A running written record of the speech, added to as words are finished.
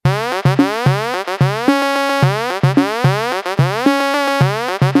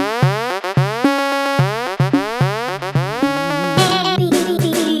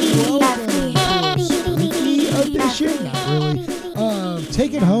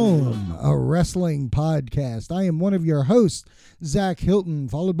Home, a wrestling podcast. I am one of your hosts, Zach Hilton,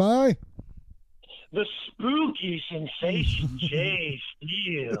 followed by the spooky sensation, Jay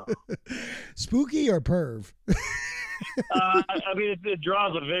Steele. Spooky or perv? I mean, it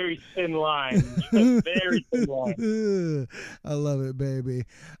draws a very thin line. A very thin line. I love it, baby.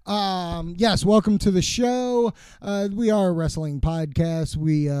 Yes, welcome to the show. We are a wrestling podcast.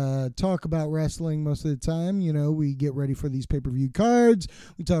 We talk about wrestling most of the time. You know, we get ready for these pay-per-view cards.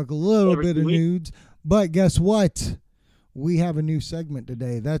 We talk a little bit of nudes. But guess what? We have a new segment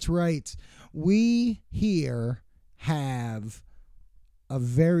today. That's right. We here have a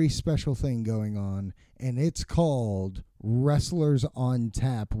very special thing going on, and it's called Wrestlers on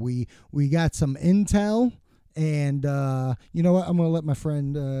Tap. We got some intel, and you know what? I'm going to let my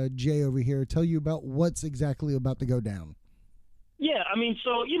friend Jay over here tell you about what's exactly about to go down. Yeah, I mean,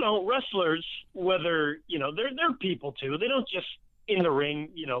 so, you know, wrestlers, whether, you know, they're people too. They don't just in the ring,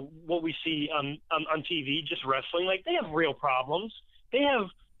 you know, what we see on TV, just wrestling. Like, they have real problems. They have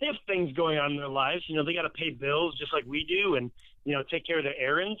things going on in their lives. You know, they got to pay bills just like we do, and you know, take care of their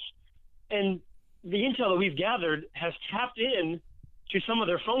errands. And the intel that we've gathered has tapped in to some of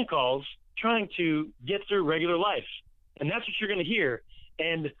their phone calls trying to get through regular life. And that's what you're going to hear.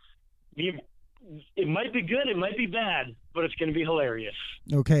 And it might be good, it might be bad, but it's going to be hilarious.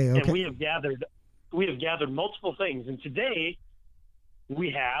 Okay. And we have gathered multiple things. And today we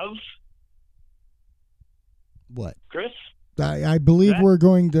have what? Chris? I believe we're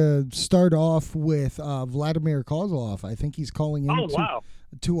going to start off with Vladimir Kozlov. I think he's calling in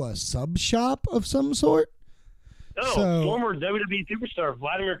to a sub shop of some sort. Oh, former WWE superstar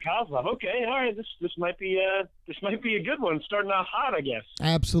Vladimir Kozlov. Okay, all right. This might be a good one. Starting off hot, I guess.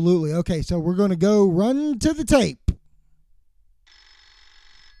 Absolutely. Okay, so we're going to go run to the tape.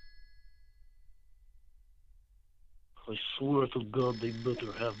 I swear to God, they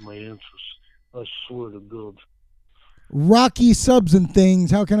better have my answers. I swear to God. Rocky Subs and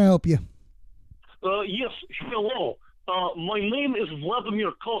Things. How can I help you? Yes, hello. My name is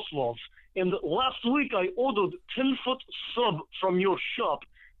Vladimir Kozlov, and last week I ordered 10-foot sub from your shop,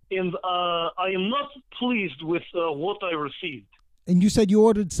 and I am not pleased with what I received. And you said you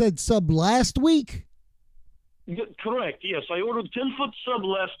ordered said sub last week? Correct, yes. I ordered 10-foot sub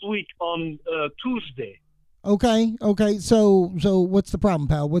last week on Tuesday. Okay. So what's the problem,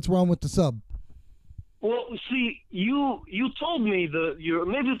 pal? What's wrong with the sub? Well, see, you told me maybe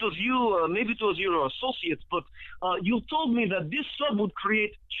it was your associates, but you told me that this sub would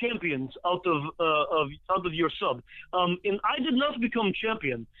create champions out of your sub, and I did not become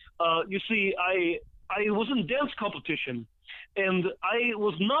champion. You see, I was in dance competition, and I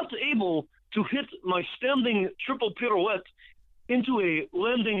was not able to hit my standing triple pirouette into a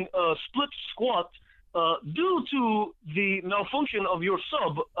landing split squat. Due to the malfunction of your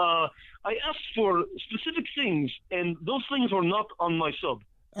sub, I asked for specific things, and those things are not on my sub.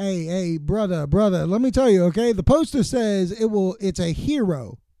 Hey, brother, let me tell you, okay? The poster says it's a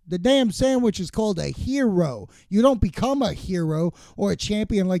hero. The damn sandwich is called a hero. You don't become a hero or a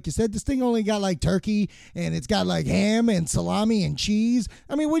champion like you said. This thing only got like turkey, and it's got like ham and salami and cheese.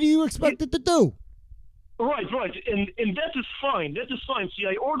 I mean, what do you expect it to do? Right, and that is fine. See,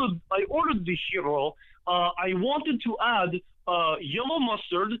 I ordered the hero. I wanted to add yellow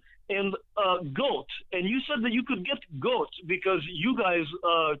mustard and goat, and you said that you could get goat because you guys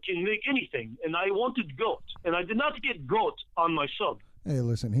can make anything, and I wanted goat, and I did not get goat on my sub. Hey,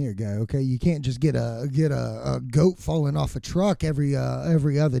 listen here, guy. Okay, you can't just get a goat falling off a truck every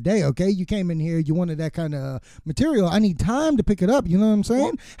other day. Okay, you came in here, you wanted that kind of material. I need time to pick it up. You know what I'm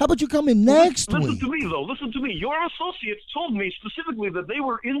saying? How about you come in next week? Listen to me, though. Listen to me. Your associates told me specifically that they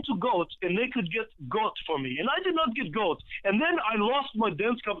were into goats and they could get goat for me, and I did not get goat. And then I lost my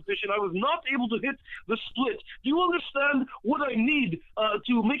dance competition. I was not able to hit the split. Do you understand what I need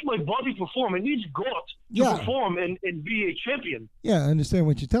to make my body perform? I need goat to perform and be a champion. Yeah, I understand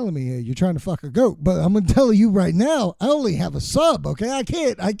what you're telling me here. You're trying to fuck a goat, but I'm gonna tell you right now, I only have a sub. Okay, I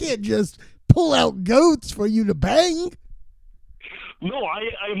can't just pull out goats for you to bang. No,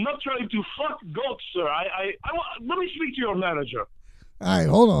 I'm not trying to fuck goats, sir. Let me speak to your manager. All right,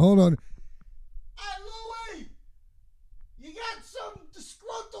 hold on. Hey, Louie, you got some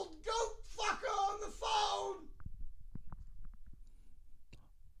disgruntled goat fucker on the phone?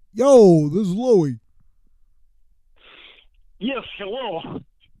 Yo, this is Louie. Yes, hello.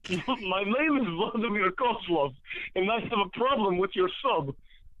 My name is Vladimir Kozlov, and I have a problem with your sub.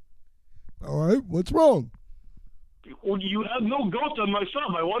 All right, what's wrong? Well, you have no goat on my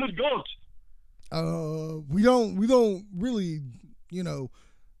sub. I wanted goat. We don't really,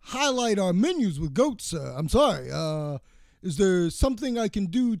 highlight our menus with goats, sir. I'm sorry. is there something I can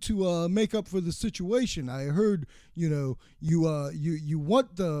do to make up for the situation? I heard, you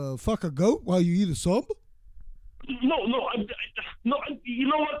want to fuck a goat while you eat a sub? No, you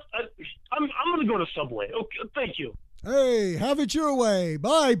know what? I'm gonna go to Subway. Okay, thank you. Hey, have it your way.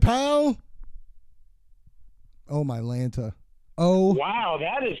 Bye, pal. Oh, my Lanta. Oh. Wow,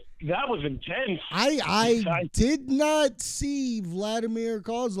 that was intense. I did not see Vladimir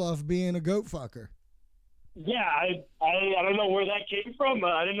Kozlov being a goat fucker. Yeah, I don't know where that came from.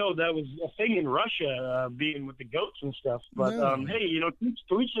 I didn't know that was a thing in Russia, being with the goats and stuff. But No. hey,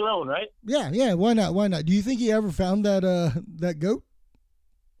 to each their own, right? Yeah. Why not? Do you think he ever found that goat?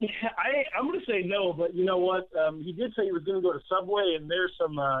 Yeah, I'm going to say no, but you know what? He did say he was going to go to Subway, and there's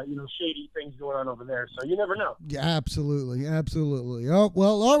some shady things going on over there. So you never know. Yeah, absolutely. Oh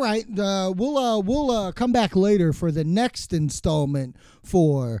well, all right. We'll come back later for the next installment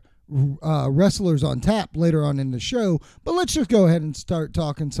for Wrestlers on Tap later on in the show. But let's just go ahead and start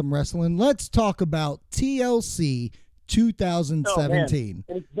talking some wrestling. Let's talk about TLC 2017.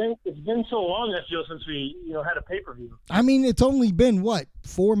 Oh, it's been so long, I feel, since we had a pay-per-view. I mean, it's only been what,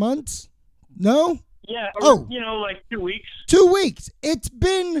 4 months? No? Yeah. Like 2 weeks. 2 weeks. It's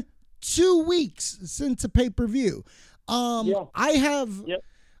been 2 weeks since a pay-per-view. Yeah. I have. Yep.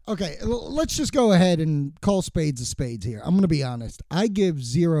 Okay, let's just go ahead and call spades a spades here. I'm going to be honest. I give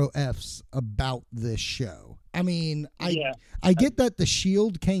 0 Fs about this show. I mean, I get that the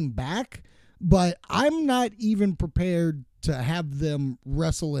Shield came back, but I'm not even prepared to have them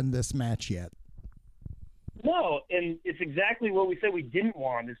wrestle in this match yet. No, and it's exactly what we said we didn't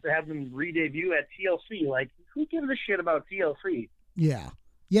want, is to have them re-debut at TLC. Like, who gives a shit about TLC? Yeah.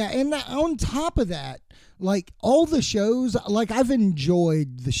 Yeah, and on top of that, like, all the shows, like, I've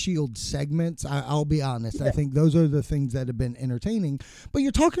enjoyed the Shield segments. I'll be honest. Yeah. I think those are the things that have been entertaining. But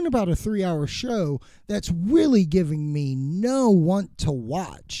you're talking about a 3-hour show that's really giving me no want to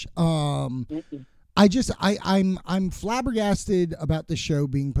watch. I'm flabbergasted about the show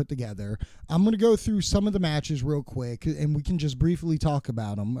being put together. I'm going to go through some of the matches real quick, and we can just briefly talk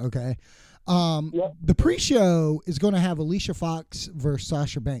about them, okay? The pre-show is going to have Alicia Fox versus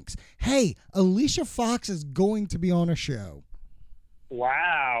Sasha Banks. Hey, Alicia Fox is going to be on a show.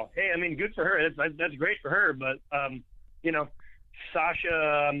 Wow. Hey, I mean, good for her. That's great for her. But Sasha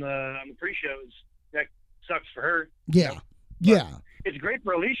on the pre-show that sucks for her. Yeah. Yeah. It's great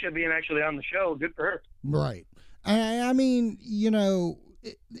for Alicia being actually on the show. Good for her. Right. I mean,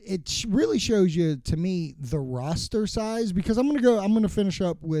 it really shows you, to me, the roster size, because I'm going to finish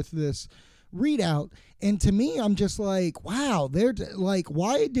up with this readout, and to me, I'm just like, wow, they're like,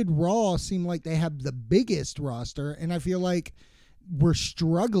 why did Raw seem like they have the biggest roster? And I feel like we're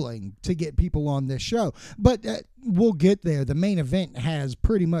struggling to get people on this show, but we'll get there. The main event has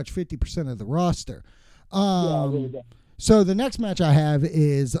pretty much 50% of the roster. Really. So the next match I have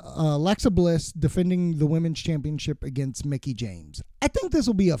is Alexa Bliss defending the Women's Championship against Mickie James. I think this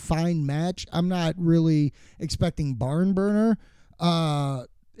will be a fine match. I'm not really expecting barn burner.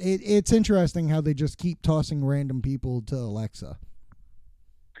 It's interesting how they just keep tossing random people to Alexa.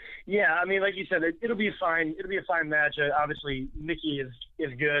 Yeah, I mean, like you said, it'll be fine. It'll be a fine match. Obviously, Mickie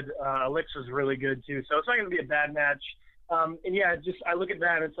is good. Alexa's really good too. So it's not going to be a bad match. And yeah, I look at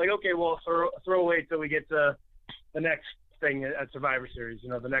that and it's like, okay, well, throw away till we get to the next thing at Survivor Series,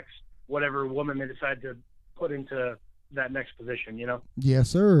 the next whatever woman they decide to put into that next position, Yes,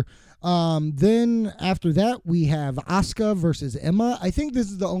 sir. Then after that, we have Asuka versus Emma. I think this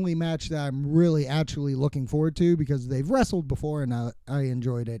is the only match that I'm really actually looking forward to, because they've wrestled before and I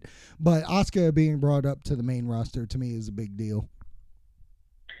enjoyed it. But Asuka being brought up to the main roster, to me, is a big deal.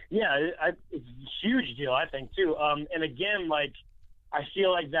 Yeah, it's a huge deal, I think, too. And again, like, I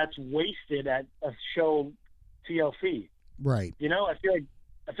feel like that's wasted at a show TLC. Right. I feel like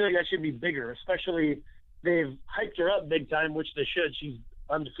that should be bigger, especially they've hyped her up big time, which they should. She's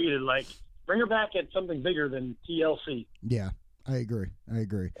undefeated. Like, bring her back at something bigger than TLC. Yeah, I agree.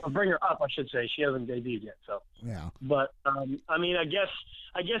 Or bring her up, I should say. She hasn't debuted yet, so. Yeah. But I mean, I guess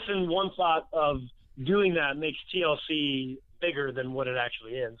in one thought of doing that makes TLC bigger than what it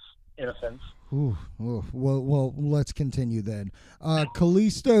actually is, in a sense. Ooh. Well, let's continue then.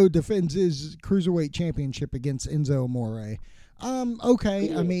 Kalisto defends his Cruiserweight Championship against Enzo Amore.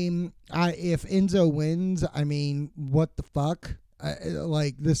 Okay. I mean, if Enzo wins, I mean, what the fuck?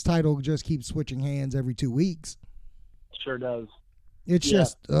 Like, this title just keeps switching hands every 2 weeks. Sure does. It's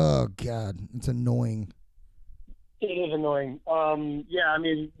just, oh God, it's annoying. It is annoying. Yeah, I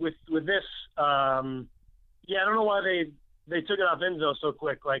mean, with this, I don't know why they took it off Enzo so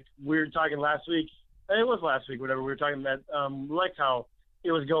quick. Like, we were talking last week. It was last week, whatever. We were talking about, liked how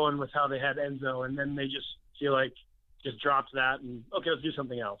it was going with how they had Enzo, and then they just feel like just drops that and okay, let's do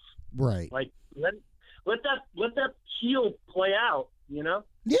something else. Right. Like let that heel play out, you know?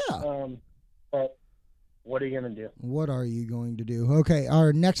 Yeah. But what are you gonna do? What are you going to do? Okay,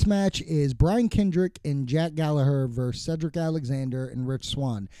 our next match is Brian Kendrick and Jack Gallagher versus Cedric Alexander and Rich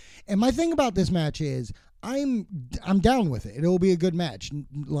Swann. And my thing about this match is I'm down with it. It'll be a good match.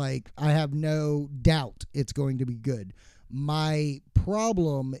 Like, I have no doubt it's going to be good. My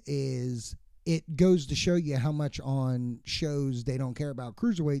problem is it goes to show you how much on shows they don't care about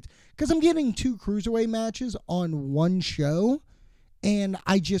cruiserweights, because I'm getting 2 cruiserweight matches on one show, and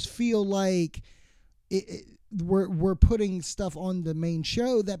I just feel like we're putting stuff on the main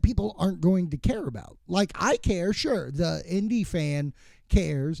show that people aren't going to care about. Like, I care, sure, the indie fan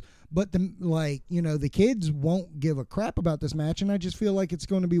cares, but the kids won't give a crap about this match, and I just feel like it's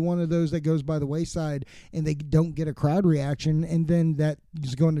going to be one of those that goes by the wayside and they don't get a crowd reaction, and then that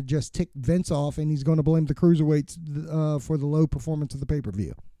is going to just tick Vince off, and he's going to blame the cruiserweights for the low performance of the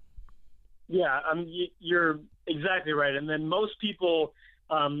pay-per-view. Yeah, you're exactly right. And then most people,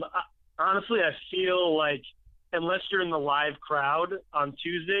 honestly, I feel like unless you're in the live crowd on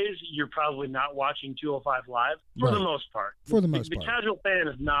Tuesdays, you're probably not watching 205 Live for the most part. The casual fan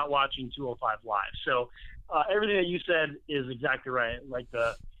is not watching 205 Live. So everything that you said is exactly right. Like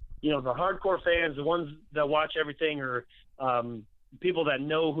the hardcore fans, the ones that watch everything, or people that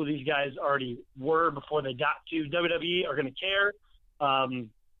know who these guys already were before they got to WWE are going to care.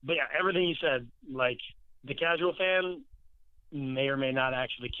 But yeah, everything you said, like the casual fan may or may not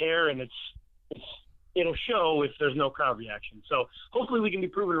actually care, and it'll show if there's no crowd reaction. So hopefully we can be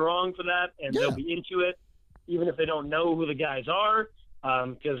proven wrong for that, and they'll be into it, even if they don't know who the guys are,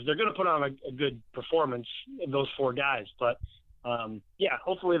 because they're going to put on a good performance, those 4 guys. But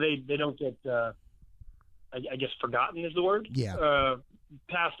hopefully they don't get, I guess, forgotten is the word. Yeah.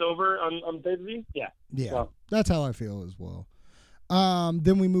 Passed over on pay-per-view. Yeah. Yeah. So that's how I feel as well.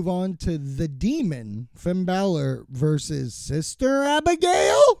 Then we move on to the Demon, Finn Balor versus Sister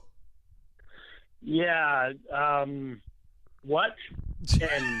Abigail. Yeah. What?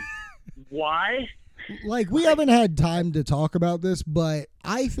 And why? Like, we haven't had time to talk about this, but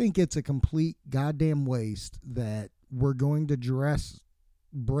I think it's a complete goddamn waste that we're going to dress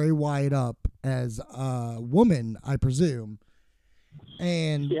Bray Wyatt up as a woman, I presume.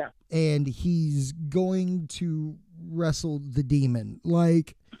 And he's going to wrestle the Demon.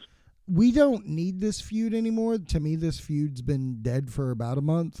 Like, we don't need this feud anymore. To me, this feud's been dead for about a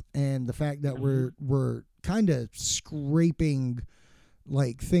month, and the fact that we're kind of scraping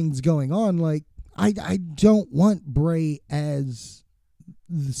like things going on, like I don't want Bray as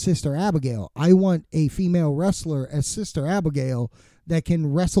the Sister Abigail. I want a female wrestler as Sister Abigail that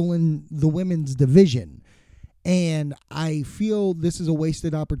can wrestle in the women's division. And I feel this is a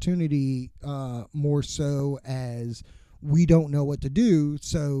wasted opportunity, more so as we don't know what to do.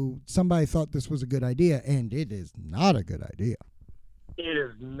 So somebody thought this was a good idea, and it is not a good idea. It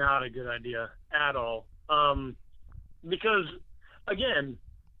is not a good idea at all. Because, again,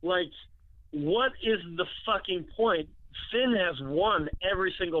 like, what is the fucking point? Finn has won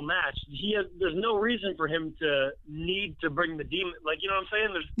every single match. There's no reason for him to need to bring the Demon. Like, you know what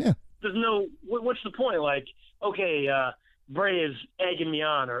I'm saying? There's no. What's the point? Like, okay, Bray is egging me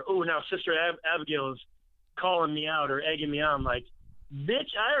on, or now Sister Abigail is calling me out or egging me on. Like, bitch,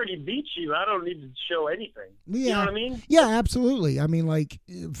 I already beat you. I don't need to show anything. Yeah. You know what I mean? Yeah, absolutely. I mean, like,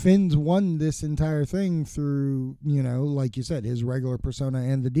 Finn's won this entire thing through, like you said, his regular persona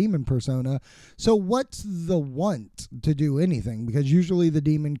and the Demon persona. So what's the want to do anything? Because usually the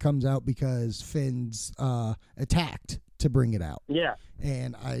Demon comes out because Finn's attacked to bring it out. Yeah.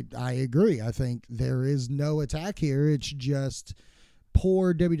 And I agree. I think there is no attack here. It's just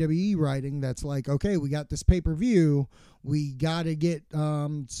poor WWE writing that's like, okay, we got this pay-per-view, we got to get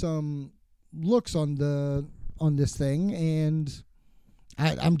some looks on this thing, and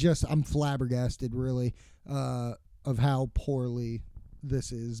I'm flabbergasted, really, of how poorly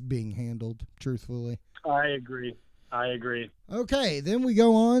this is being handled, truthfully. I agree. Okay, then we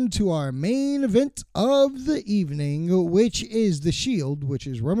go on to our main event of the evening, which is The Shield, which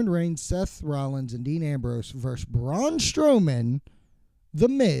is Roman Reigns, Seth Rollins, and Dean Ambrose versus Braun Strowman, The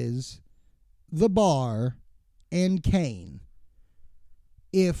Miz, The Bar, and Kane.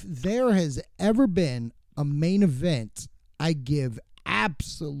 If there has ever been a main event I give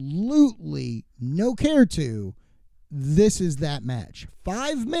absolutely no care to, this is that match.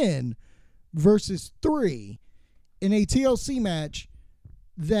 5 men versus 3 in a TLC match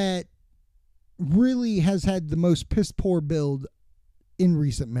that really has had the most piss poor build in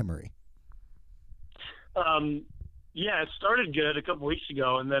recent memory. Yeah, it started good a couple weeks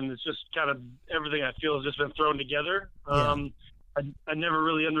ago, and then it's just kind of everything I feel has just been thrown together. Yeah. I never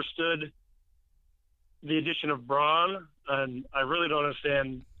really understood the addition of Braun, and I really don't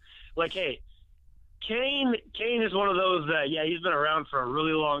understand. Like, hey, Kane is one of those that, yeah, he's been around for a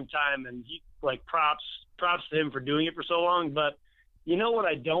really long time, and he, like, props to him for doing it for so long. But you know what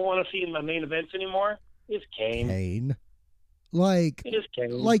I don't want to see in my main events anymore is Kane. Like, It is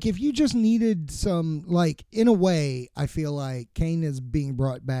Kane. like if you just needed some, like, in a way, I feel like Kane is being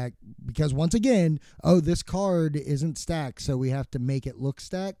brought back because once again, this card isn't stacked, so we have to make it look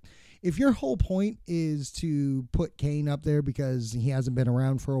stacked. If your whole point is to put Kane up there because he hasn't been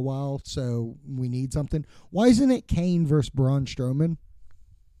around for a while, so we need something, why isn't it Kane versus Braun Strowman?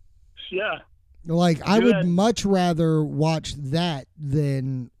 Yeah. Like, I would much rather watch that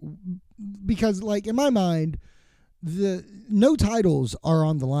than, because, like, in my mind, no titles are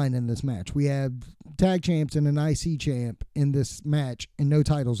on the line in this match. We have tag champs and an IC champ in this match, and no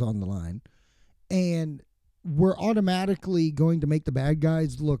titles on the line. And we're automatically going to make the bad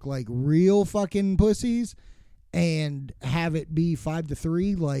guys look like real fucking pussies and have it be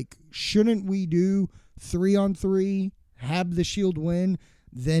 5-3. Like, shouldn't we do 3-on-3, have the Shield win,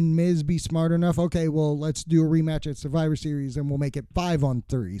 then Miz be smart enough? Okay, well, let's do a rematch at Survivor Series and we'll make it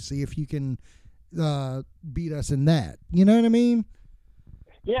 5-on-3. See if you can beat us in that. You know what I mean?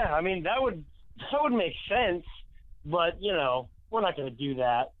 Yeah, I mean that would make sense, but you know we're not going to do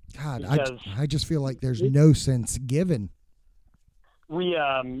that. God, I just feel like there's no sense given. We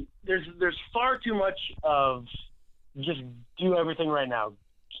there's far too much of just do everything right now,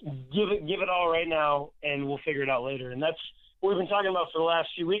 give it all right now, and we'll figure it out later. And that's what we've been talking about for the last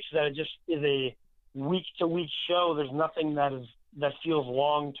few weeks. That it just is a week to week show. There's nothing that feels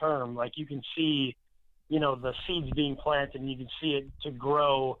long term. Like you can see, you know, the seeds being planted, and you can see it to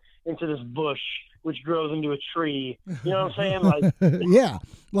grow into this bush, which grows into a tree. You know what I'm saying? Like, yeah,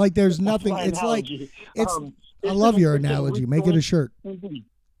 like there's nothing. It's analogy. Like I love your analogy. Make it a shirt. TV.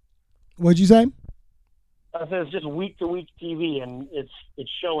 What'd you say? I said it's just week to week TV, and it's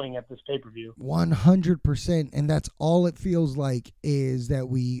showing at this pay-per-view. 100%, and that's all it feels like, is that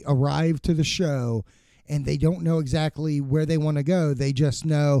we arrive to the show and they don't know exactly where they want to go. They just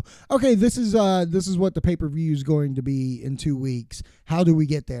know, okay, this is what the pay-per-view is going to be in 2 weeks. How do we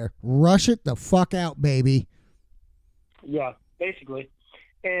get there? Rush it the fuck out, baby. Yeah, basically.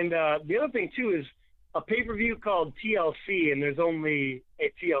 And the other thing too is a pay-per-view called TLC, and there's only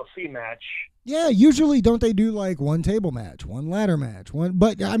a TLC match. Yeah, usually don't they do like one table match, one ladder match, one?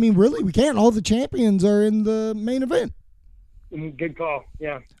 But I mean, really, we can't. All the champions are in the main event. Good call.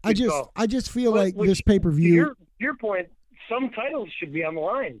 Yeah. I just feel like this pay-per-view. To your point, some titles should be on the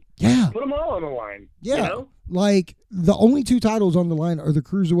line. Yeah. Put them all on the line. Yeah. You know? Like the only 2 titles on the line are the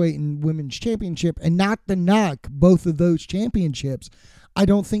Cruiserweight and Women's Championship, and not to knock both of those championships, I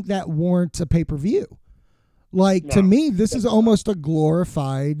don't think that warrants a pay-per-view. Like, to me, this is almost a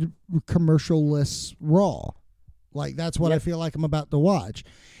glorified commercial-less Raw. Like, that's what I feel like I'm about to watch.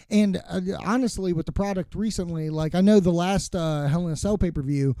 And honestly, with the product recently, like, I know the last Hell in a Cell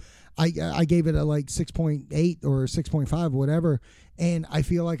pay-per-view, I gave it a, like, 6.8 or 6.5, whatever. And I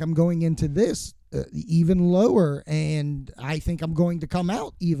feel like I'm going into this even lower. And I think I'm going to come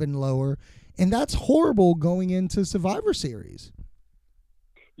out even lower. And that's horrible going into Survivor Series.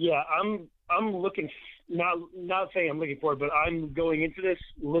 Yeah, I'm looking... Not saying I'm looking for it, but I'm going into this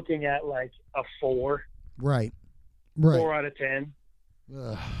looking at like a 4. Right. 4 out of 10.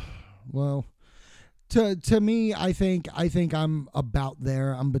 Well, to me, I think I'm about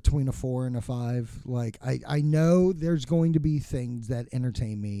there. I'm between a 4 and a 5. Like I know there's going to be things that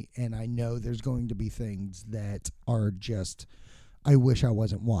entertain me, and I know there's going to be things that are just I wish I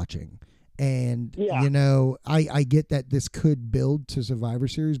wasn't watching. And, you know, I get that this could build to Survivor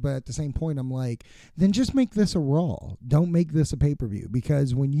Series, but at the same point, I'm like, then just make this a Raw. Don't make this a pay-per-view,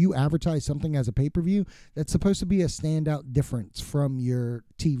 because when you advertise something as a pay-per-view, that's supposed to be a standout difference from your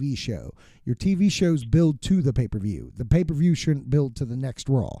TV show. Your TV shows build to the pay-per-view. The pay-per-view shouldn't build to the next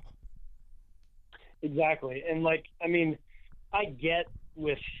Raw. Exactly. And, like, I mean, I get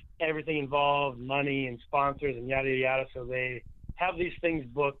with everything involved, money and sponsors and yada, yada, so they have these things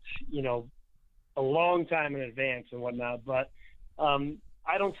booked, you know, a long time in advance and whatnot. But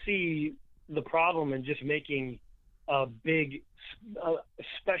I don't see the problem in just making a big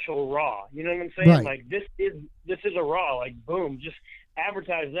special Raw. You know what I'm saying? Right. Like this is a Raw. Like boom, just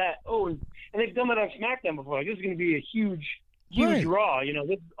advertise that. Oh, and they've done that on SmackDown before. Like this is going to be a huge Right. Raw. You know,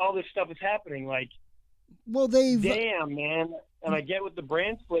 all this stuff is happening. Like, well, they've damn, man. And I get with the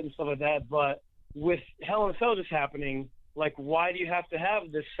brand split and stuff like that, but with Hell in a Cell just happening, like, why do you have to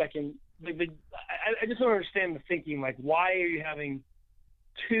have this second I just don't understand the thinking. Like, why are you having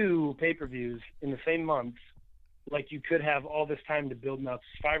 2 pay-per-views in the same month? Like, you could have all this time to build out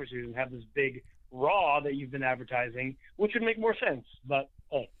Survivor Series and have this big Raw that you've been advertising, which would make more sense. But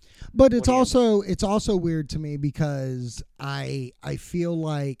hey. But it's also weird to me because I feel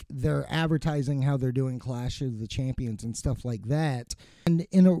like they're advertising how they're doing Clash of the Champions and stuff like that. And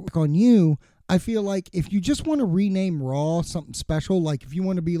on you, I feel like if you just want to rename Raw something special, like if you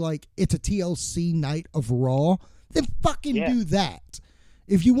want to be like it's a TLC night of Raw, then fucking do that.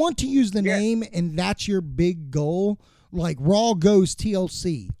 If you want to use the name and that's your big goal, like Raw goes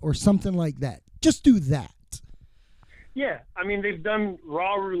TLC or something like that, just do that. Yeah, I mean, they've done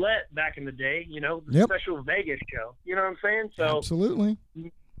Raw Roulette back in the day, the special Vegas show. You know what I'm saying? So absolutely.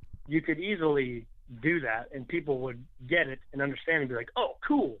 You could easily do that, and people would get it and understand and be like, oh,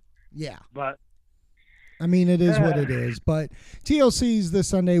 cool. Yeah. But I mean, it is what it is. But TLC's this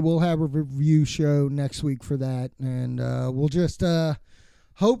Sunday. We'll have a review show next week for that, and we'll just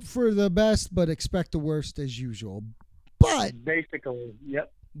hope for the best but expect the worst as usual. But basically,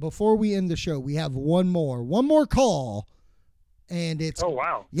 yep. Before we end the show, we have one more call, and it's... Oh,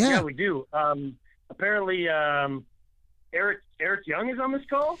 wow. Yeah, we do. Apparently, Eric Young is on this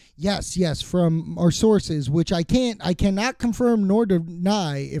call? Yes, from our sources, which I cannot confirm nor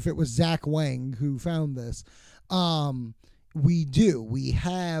deny if it was Zach Wang who found this. We do. We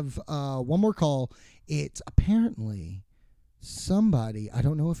have one more call. It's apparently somebody, I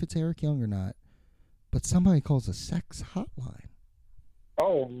don't know if it's Eric Young or not, but somebody calls a sex hotline.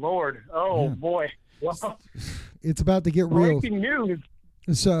 Oh, Lord. Oh, boy. Well, it's about to get real. Breaking news.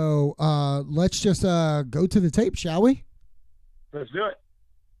 So let's just go to the tape, shall we? Let's do it.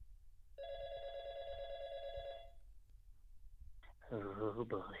 Oh,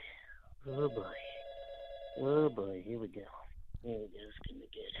 boy. Oh, boy. Oh, boy. Here we go. Here we go. It's going to be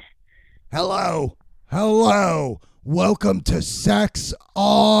good. Hello. Welcome to Sex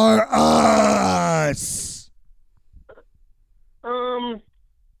R Us.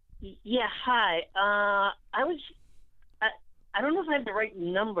 Yeah, hi. I don't know if I have the right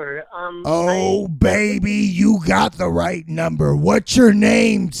number. Baby, you got the right number. What's your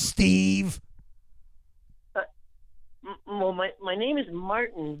name, Steve? Well, my name is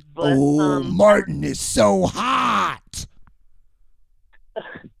Martin, but Martin is so hot.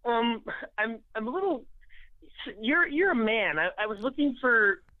 I'm a little. You're a man. I was looking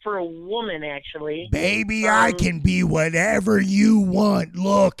for a woman, actually. Baby, I can be whatever you want.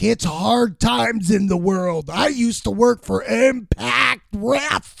 Look, it's hard times in the world. I used to work for Impact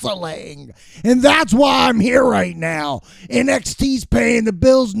Wrestling, and that's why I'm here right now. NXT's paying the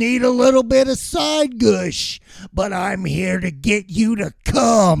bills, need a little bit of side gush, but I'm here to get you to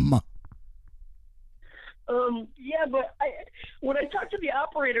come. Yeah, but when I talked to the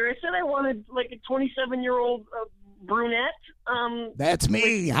operator, I said I wanted like a 27-year-old brunette. That's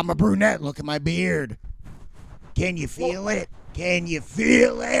me. I'm a brunette. Look at my beard. Can you feel it? Can you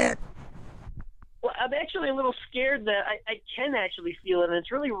feel it? Well, I'm actually a little scared that I can actually feel it, and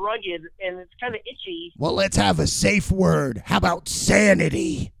it's really rugged, and it's kind of itchy. Well, let's have a safe word. How about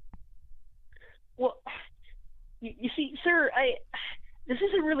sanity? Well, you see, sir, this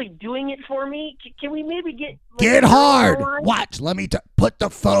isn't really doing it for me. Can we maybe get hard? Watch. Let me put the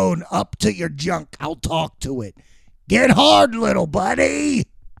phone up to your junk. I'll talk to it. Get hard, little buddy.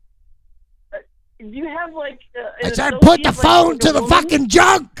 Do you have like? I said, put the phone to the fucking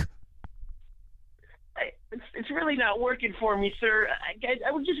junk. It's really not working for me, sir.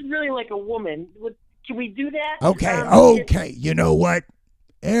 I would just really like a woman. Can we do that? Okay. You know what?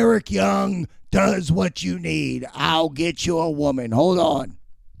 Eric Young does what you need. I'll get you a woman. Hold on.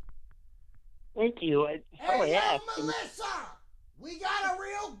 Thank you. Hey, Melissa! We got a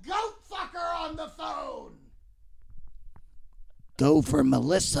real goat fucker on the phone. Go for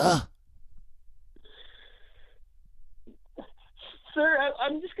Melissa. Sir,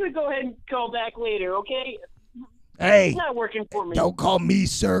 I'm just going to go ahead and call back later, okay? Hey. It's not working for me. Don't call me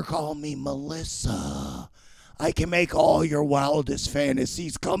sir. Call me Melissa. I can make all your wildest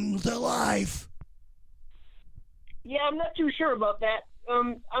fantasies come to life. Yeah, I'm not too sure about that.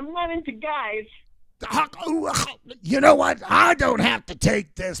 I'm not into guys. You know what? I don't have to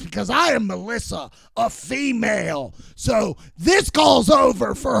take this because I am Melissa, a female. So this calls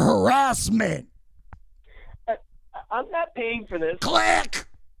over for harassment. I'm not paying for this. Click.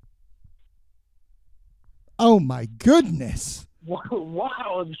 Oh my goodness.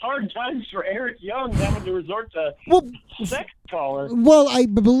 Wow, it's hard times for Eric Young having to resort to sex caller. Well, I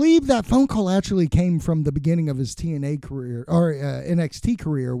believe that phone call actually came from the beginning of his TNA career or NXT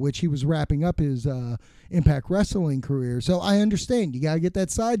career, which he was wrapping up his Impact Wrestling career. So I understand. You got to get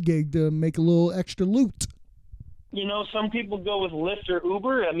that side gig to make a little extra loot. You know, some people go with Lyft or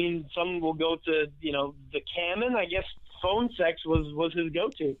Uber. I mean, some will go to, the Canon. I guess phone sex was his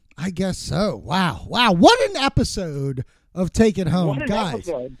go-to. I guess so. Wow. What an episode of Take It Home.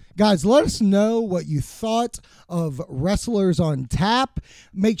 Guys, let us know what you thought of Wrestlers on Tap.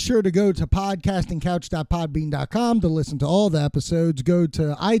 Make sure to go to podcastingcouch.podbean.com to listen to all the episodes. Go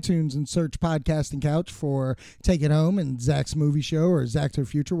to iTunes and search Podcasting Couch for Take It Home and Zach's Movie Show or Zach to the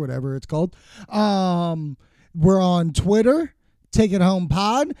Future, whatever it's called. We're on Twitter, Take It Home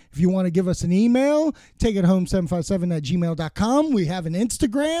Pod. If you want to give us an email, takeithome757@gmail.com. We have an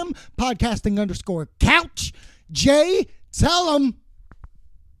Instagram, podcasting_couch. Jay, tell them.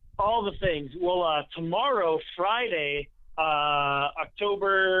 All the things. Well, tomorrow, Friday,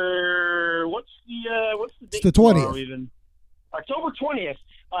 October, what's the date? It's the 20th. Even? October 20th.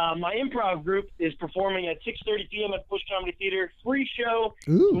 My improv group is performing at 6:30 p.m. at Push Comedy Theater. Free show.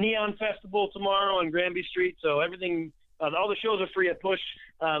 Ooh. Neon Festival tomorrow on Granby Street. So everything, all the shows are free at Push.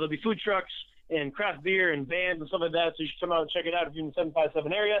 There'll be food trucks and craft beer and bands and stuff like that. So you should come out and check it out if you're in the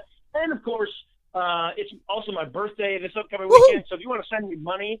 757 area. And of course, it's also my birthday this upcoming weekend. So if you want to send me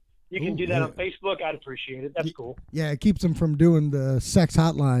money, you can do that on Facebook. I'd appreciate it. That's cool. Yeah, it keeps them from doing the sex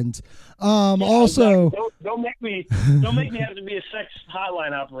hotlines. Also, don't make me have to be a sex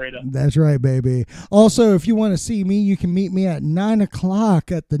hotline operator. That's right, baby. Also, if you want to see me, you can meet me at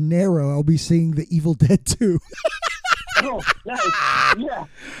 9:00 at the Narrow. I'll be seeing The Evil Dead 2. Oh, nice. Yeah.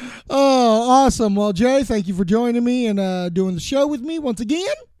 Oh, awesome. Well, Jay, thank you for joining me and doing the show with me once again.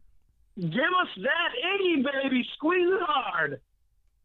 Give us that Iggy, baby. Squeeze it hard.